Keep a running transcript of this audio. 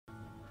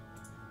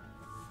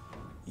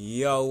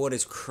Yo, what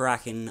is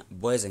cracking,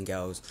 boys and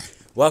girls?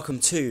 Welcome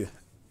to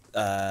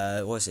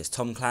what is this?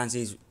 Tom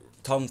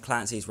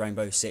Clancy's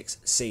Rainbow Six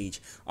Siege.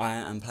 I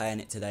am playing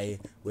it today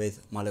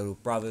with my little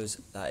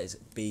brothers. That is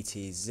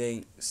BT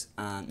Zinks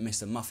and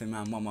Mr. Muffin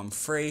Man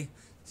 113.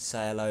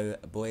 Say hello,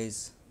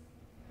 boys.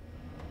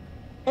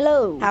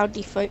 Hello.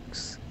 Howdy,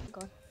 folks.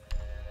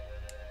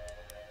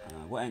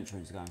 What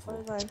entrance are you going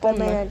for? Go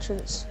main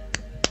entrance.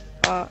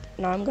 No,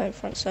 I'm going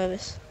front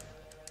service.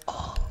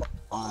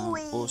 I'm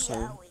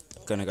also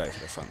gonna go for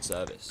the front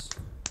service.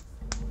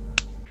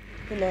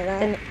 You know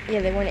that?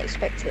 Yeah, they won't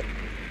expect it.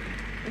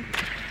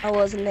 I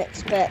wasn't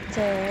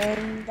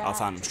expecting that. I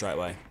found them straight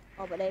away.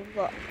 Oh, but they've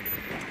got...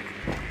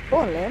 Go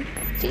on, Liam.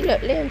 See,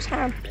 look, Liam's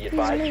ham. He's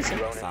amazing.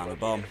 Found a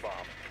bomb.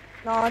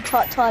 No,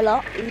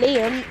 Tyler.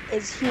 Liam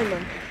is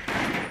human.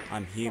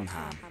 I'm Hume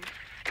Ham.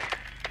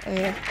 Oh,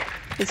 yeah.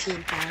 He's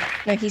Hume ham.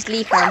 No, he's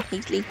Lee ham.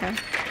 He's Lee ham.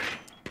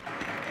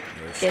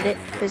 Get it?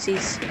 Because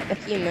he's a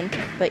human,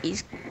 but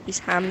he's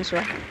hams,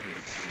 right?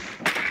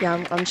 Yeah,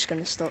 I'm just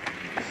gonna stop.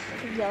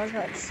 Yeah, I was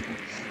about to say.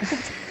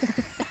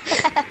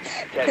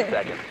 10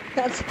 seconds.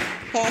 That's...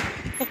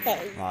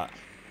 Right,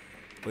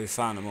 we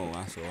found them all.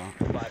 That's alright.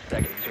 5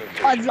 seconds to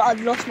insertion.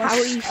 I've lost my... How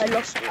are you- I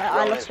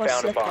lost my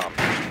Found a slipper. bomb.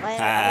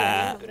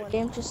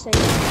 Liam, just say...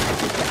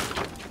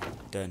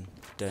 Dun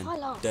dun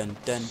Tyler, dun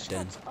dun shut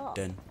dun up.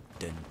 dun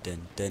dun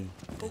dun dun.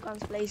 All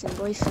guns blazing,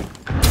 boys.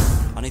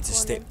 I need to Go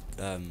on, stick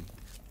That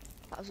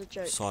was a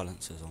joke.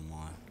 silencers on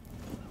my...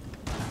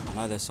 I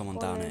know there's someone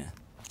Go on down then. here.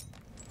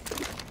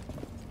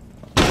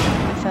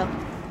 I fell.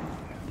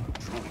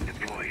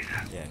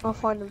 Yeah, I'll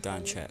find them. go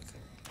and check.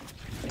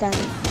 Dun,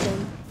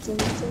 dun, dun,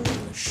 dun.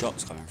 There's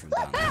shots coming from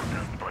down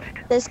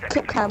there. There's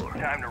clip cam. You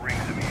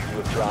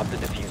have dropped the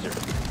diffuser.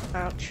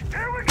 Ouch.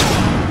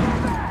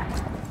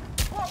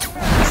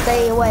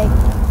 Stay away.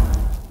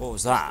 What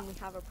was that? We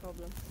have a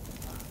problem.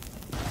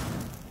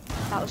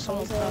 That was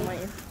someone Okay.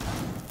 thermiting.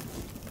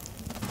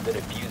 The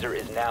diffuser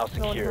is now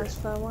No one secured. has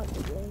thermite, do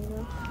they, you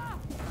know?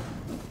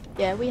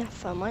 Yeah, we have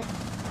thermite.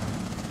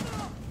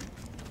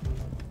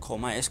 Cool,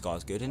 mate, this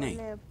guy's good, isn't he?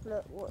 Liam,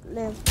 look, what,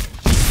 Liam.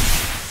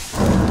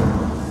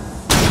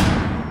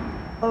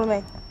 Follow me.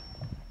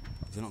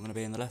 Is he not going to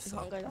be in the left We though?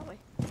 can't go that way.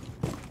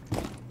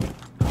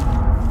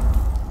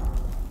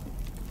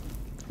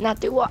 Now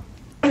do what?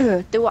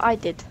 Do what I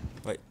did.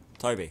 Wait,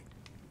 Toby.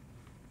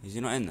 Is he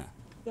not in there?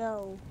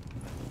 Yo.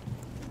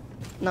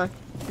 No,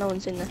 no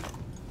one's in there.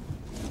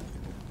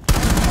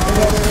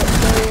 Yeah,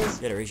 there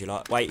is. Yeah, there is, you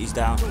like. Wait, he's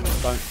down.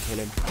 Don't kill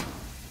him.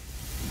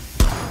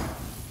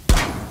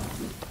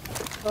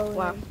 Follow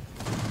Wow. him.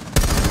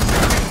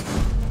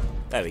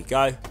 There we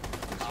go.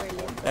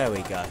 Brilliant. There we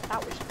go.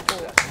 That was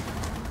poor.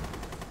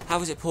 How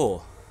was it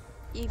poor?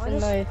 Even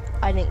though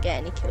I didn't get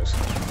any kills.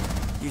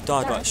 You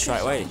died like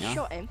straight away, didn't you?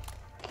 Shot him.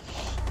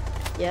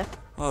 Yeah.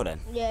 Well then.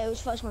 Yeah, it was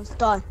first one to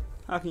die.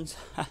 How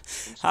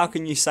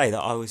can you say that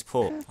I was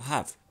poor? I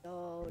have.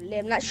 Oh,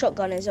 Liam, that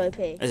shotgun is OP.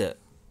 Is it?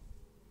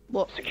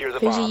 What? Secure the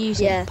Who's bomb. he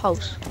using? Yeah.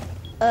 Pulse.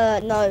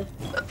 No.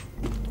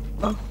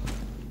 Oh.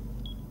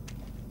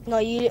 No,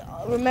 you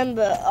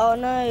remember. Oh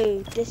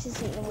no, this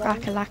isn't the one.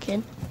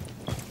 Crack-a-lacking.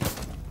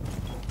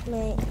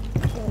 Mate.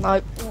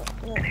 Nope.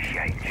 No.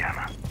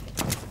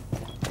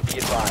 Be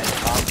advised,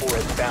 Op 4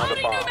 has found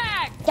a bomb.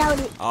 Down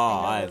it. Oh, I know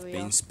I where have we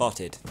been are.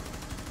 spotted.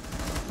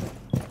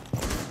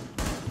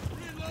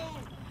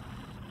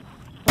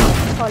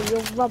 Tyler,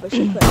 you're rubbish.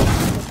 You put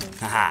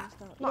Haha.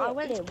 No, I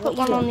went to Liam, put what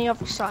one you on doing? the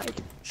other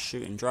side,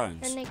 Shooting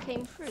drones. and they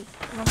came through. And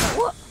I was like,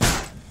 what?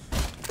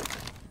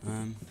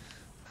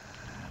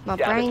 My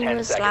Down to brain 10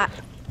 was seconds. like,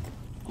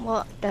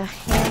 what the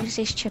hell is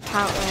this chip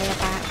out there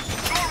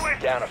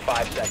about? Down to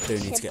 5 seconds. do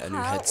need to get a new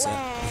headset.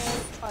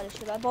 Tyler,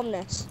 should I bomb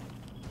this?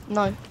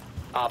 No.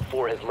 Op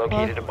 4 has Well,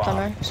 located a don't bomb.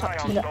 know. It's up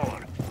to you.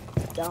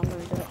 Yeah, I'm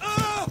gonna do it.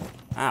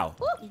 Ow.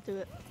 You do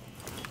it.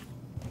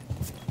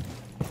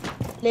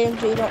 Liam,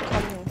 do not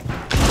come here.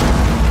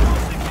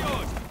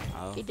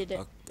 Oh, He did it.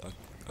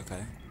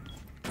 Okay.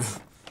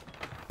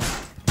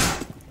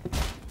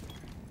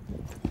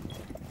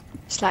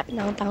 It's like,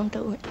 no, don't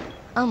do it.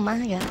 Oh my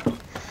god.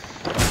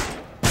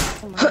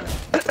 Oh my God.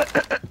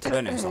 To be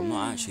honest, I'm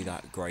not actually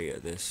that great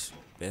at this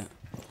bit.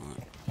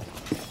 Right.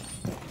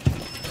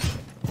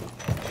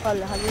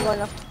 Tyler, have you got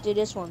enough to do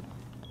this one?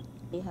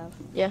 You have.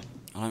 Yeah.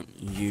 I don't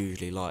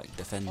usually like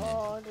defending.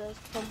 Oh, there's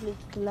probably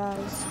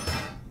glass.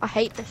 I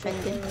hate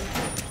defending.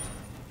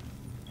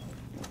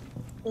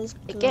 There's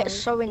It gets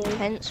glass. so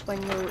intense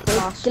when you're There's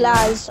last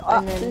glass.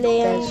 and then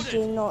Liam, there's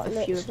do not a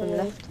few of them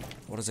literally. left.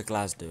 What does a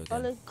glass do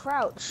again? Tyler,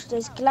 crouch.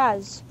 There's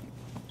glass.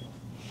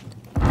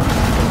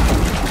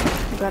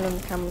 I'm going on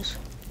the cameras.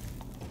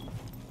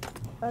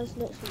 There's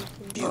literally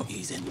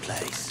Beauty's in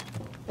place.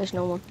 There's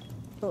no one.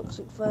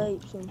 toxic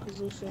vapes in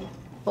position.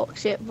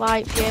 Box it,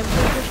 right, yeah,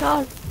 push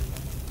on.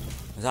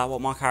 Is that what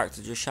my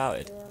character just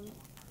shouted?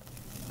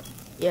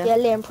 Yeah. Yeah,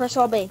 Liam, press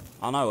RB.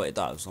 I know what it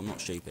does. I'm not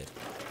stupid.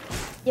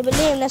 Yeah, but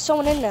Liam, there's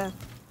someone in there.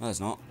 No, there's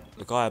not.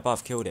 The guy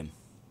above killed him.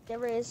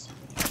 There is.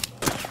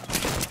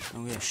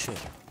 Oh yeah, shit.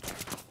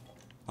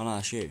 Oh no,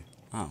 that's you.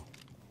 Oh.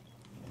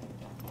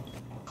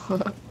 You're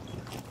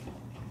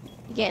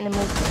getting them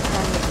all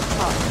down at the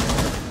top.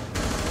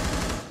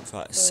 It's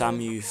like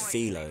Samu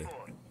Philo.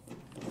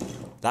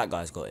 That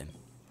guy's got him.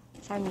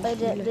 Samuel But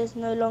Fuller. there's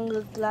no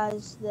longer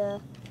glass there.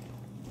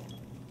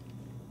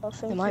 I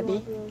think There might he be.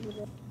 might over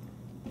there.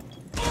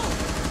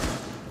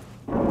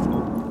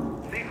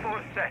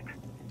 C4 set.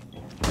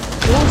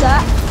 Who's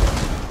that?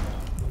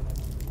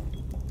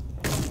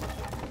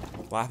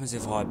 What happens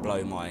if I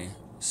blow my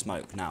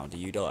smoke now? Do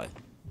you die?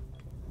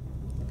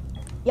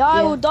 Yeah,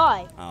 I Yeah. will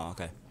die. Oh,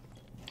 okay.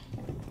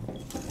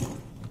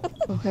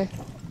 Okay.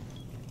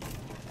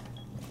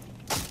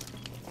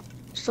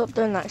 Stop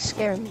doing that, it's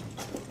scaring me.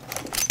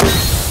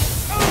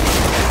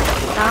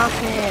 Stop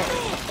it.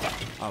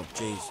 Oh,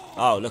 jeez.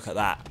 Oh, look at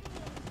that.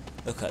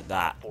 Look at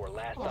that. 4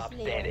 last Oh, stop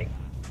Leo. standing.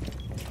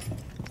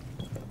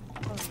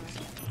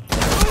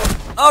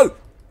 Oh!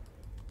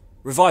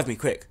 Revive me,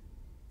 quick.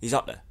 He's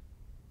up there.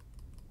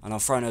 And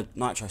I've thrown a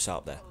nitro cell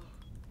up there.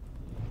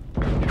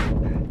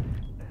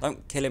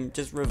 Don't kill him,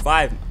 just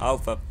revive him. Oh,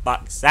 for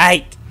fuck's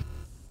sake!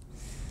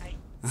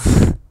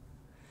 I'm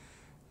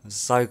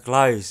so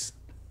close.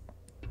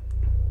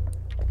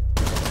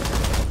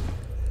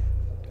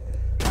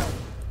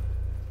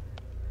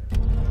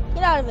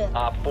 Get out of it.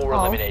 Op 4 Oh.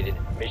 eliminated.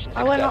 Mission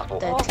I went up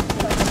successful.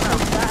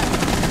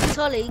 there.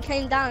 Solly, he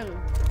came down.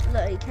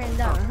 Look, he came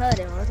down. I heard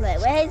him. I was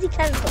like, where is he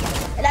coming from?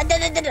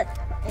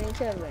 And he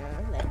killed me.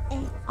 I was like,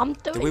 eh. I'm we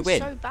doing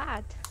win? so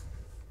bad.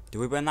 Did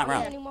we win that I'm the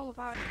round? only one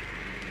without.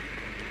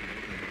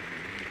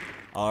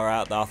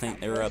 Alright, I think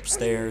they were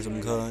upstairs,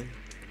 okay.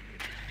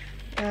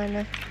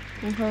 No.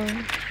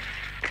 No,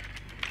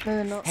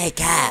 they're not. Hey,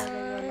 cat! They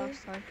were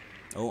last time.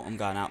 Oh, I'm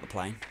going out the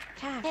plane.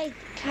 Hey,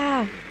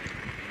 Car.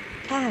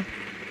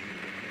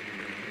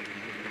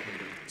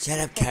 Shut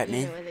up, You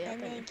Catman. know where they are,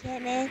 don't you?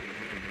 Kidman.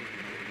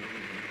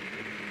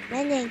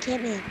 My name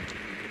Kidman.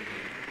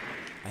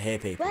 I hear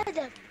people. Where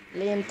the?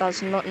 Liam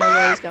does not know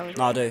where he's going.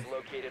 No, I do.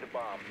 Located a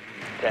bomb.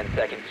 10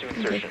 seconds to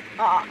insertion.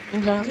 Ah,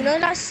 Okay. you know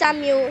that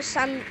Samu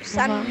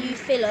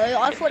Philo?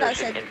 I thought that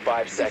said In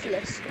 5 seconds.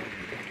 syphilis.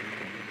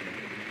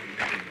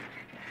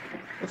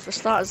 Well, for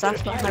starters,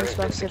 that's not how you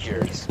spell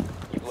syphilis.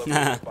 You've located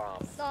a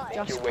bomb. No, Make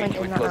Just your way to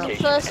pointing its that out.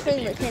 location. first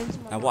thing that came to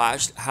my Now,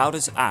 mind. how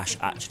does Ash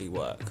actually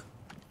work?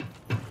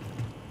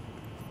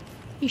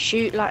 You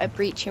shoot like a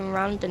breaching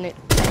round and it.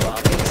 Bomb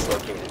is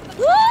located.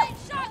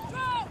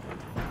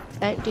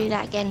 Don't do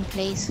that again,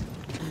 please.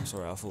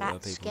 Sorry, I thought there were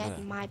That's people there.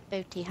 getting my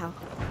booty hole.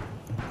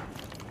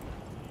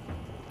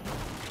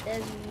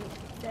 There's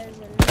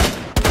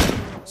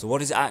a So what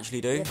does it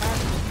actually do?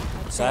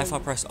 So if I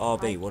press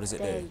RB, what does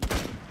it do?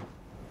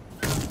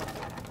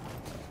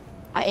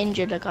 I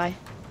injured a guy.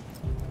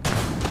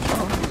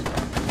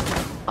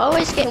 Oh. I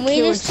always get Can we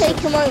killed. just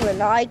take a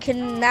moment? I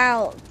can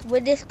now,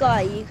 with this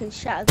guy, you can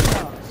shatter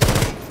glass.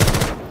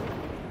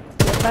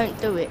 Don't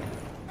do it.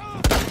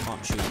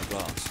 Can't shoot the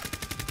glass.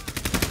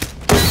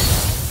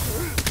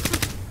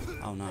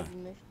 Oh no.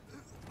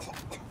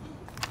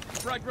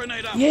 Frag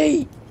grenade out.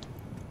 Yay!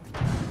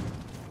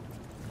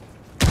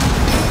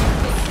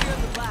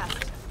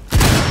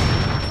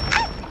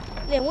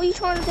 Liam, what are you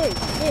trying to do?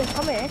 Liam,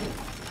 come here.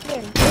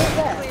 Liam, do it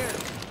there.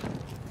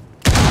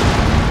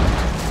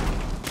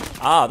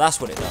 Ah, that's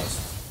what it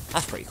does.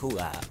 That's pretty cool,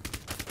 that.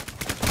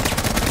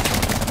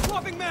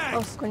 Swapping mag.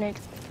 Oh, grenade.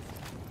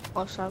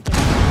 Oh, sorry.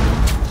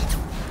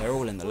 They're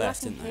all in the All I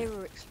left, can aren't they? hear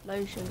are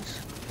explosions.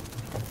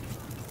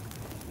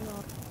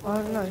 I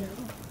don't know.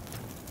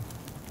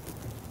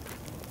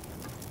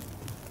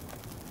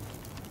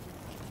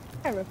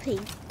 I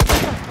repeat.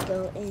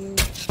 Go in.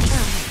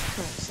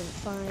 Constant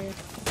fire.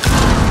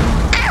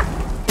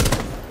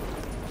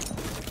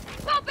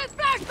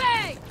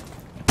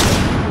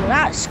 Well,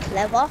 that's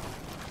clever.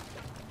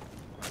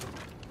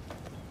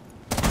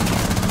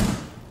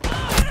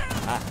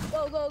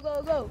 Go, go,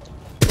 go, go.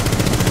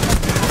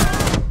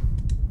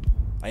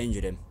 I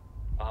injured him.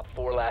 Op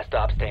 4 last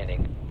stop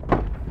standing.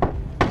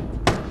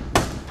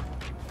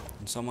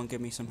 Can someone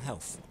give me some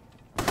health?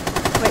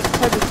 Wait,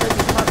 Toby,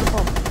 plant the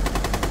bomb.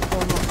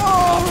 Or not.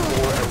 Op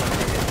 4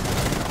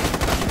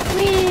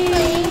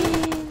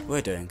 eliminated.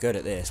 We're doing good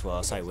at this. Well,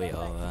 I say we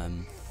are.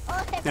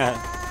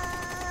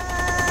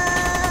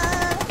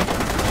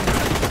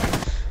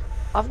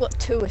 I've got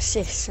 2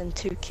 assists and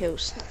 2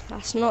 kills.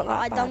 That's not that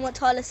I bad. done what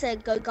Tyler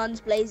said. Go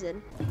guns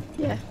blazing.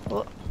 Yeah,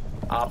 what?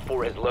 Op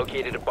 4 has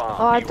located a bomb.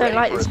 Oh, I Be don't ready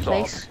like for this assault.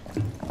 place.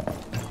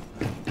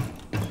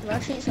 Can I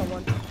shoot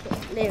someone?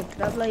 Liam,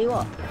 can I blow you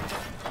up?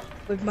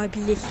 With my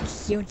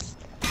blisters.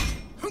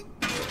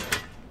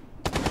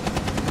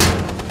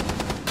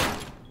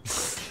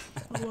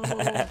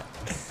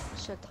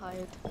 So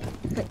tired.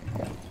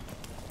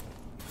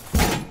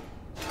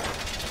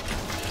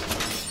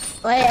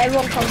 Wait,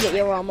 everyone come get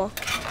your armor.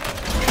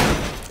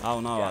 Oh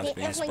no, I was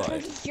being Everyone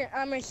come spotted. get your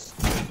armor.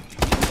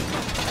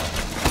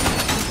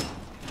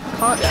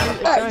 Can't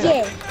shoot a drone.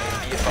 Yeah.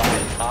 Be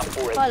advised, Op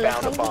 4 has Tyler,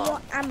 found come a get your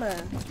bomb. ammo.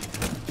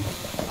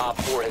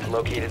 Op 4 has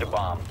located a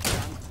bomb.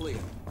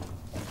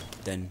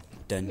 Dun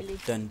dun Really?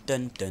 dun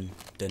dun dun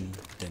dun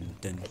dun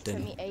dun It took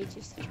dun. me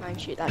ages to try and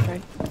shoot that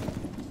drone.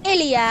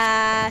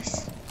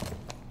 Ilias.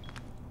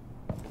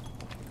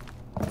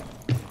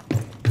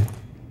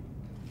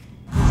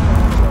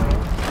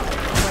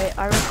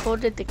 I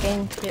recorded the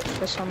game clip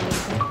for some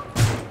reason.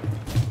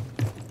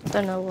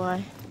 Don't know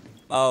why.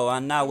 Oh,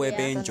 and now we're Yeah, I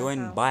being don't know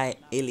joined how. by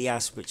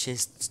Ilias, which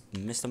is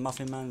Mr.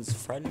 Muffin Man's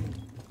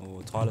friend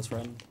or Tyler's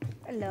friend.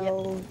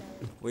 Hello.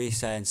 What are you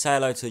saying? Say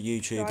hello to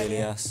YouTube, Right, yeah.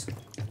 Ilias.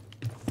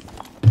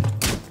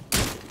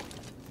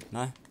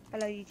 No?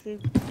 Hello,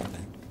 YouTube.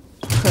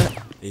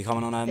 Are you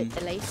coming on Bit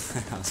delayed.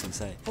 I was gonna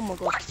say. Oh my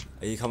god.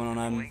 Are you coming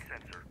on Link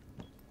sensor.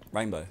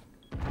 Rainbow?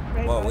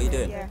 Rainbow, what are you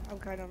doing? Yeah, I'm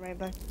going on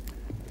Rainbow.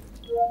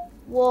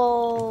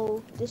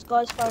 Whoa, this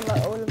guy's found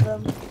like all of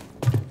them.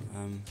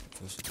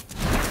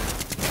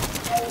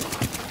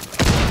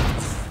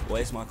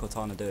 What is my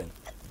Cortana doing?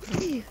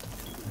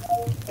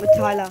 With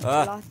Tyler,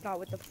 Ah. last night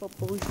with the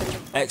football.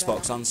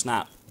 Xbox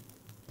unsnap.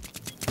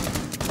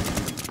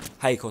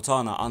 Hey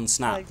Cortana,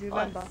 unsnap. Do you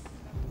remember?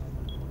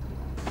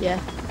 Yeah.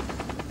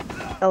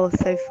 That was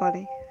so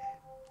funny.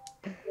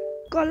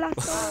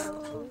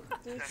 Golazo!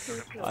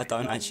 I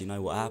don't actually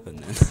know what happened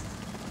then.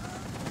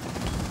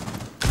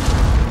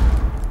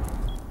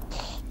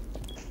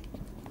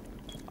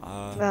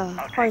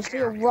 Christ, to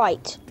your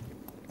right.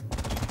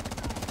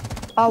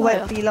 Oh, Wait,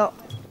 wait, Vlog.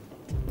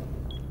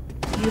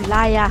 you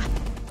liar.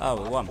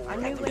 Oh, we won. I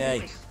knew when Yay.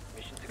 he was,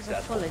 because I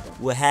followed him.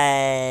 Well,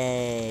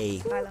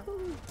 hey. Tyler.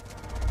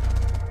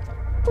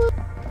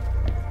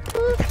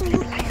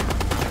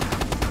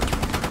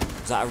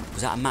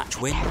 Was that a match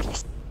win?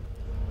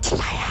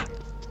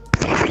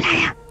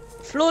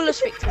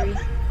 Flawless victory.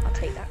 I'll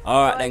take that.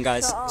 Alright then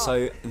guys,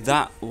 so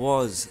that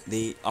was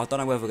the, I don't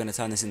know whether we're going to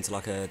turn this into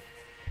like a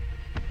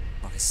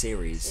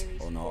series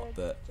or not,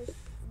 but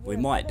we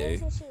might do.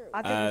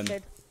 I think we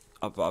should.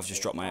 But I've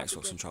just dropped my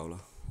Xbox controller.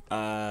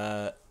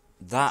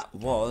 That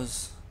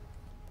was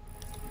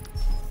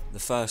the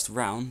first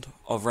round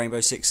of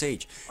Rainbow Six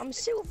Siege. I'm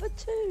silver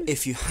too.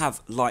 If you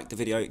have liked the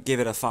video, give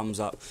it a thumbs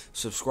up,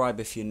 subscribe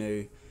if you're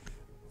new,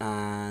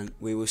 and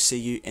we will see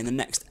you in the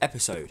next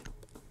episode.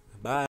 Bye.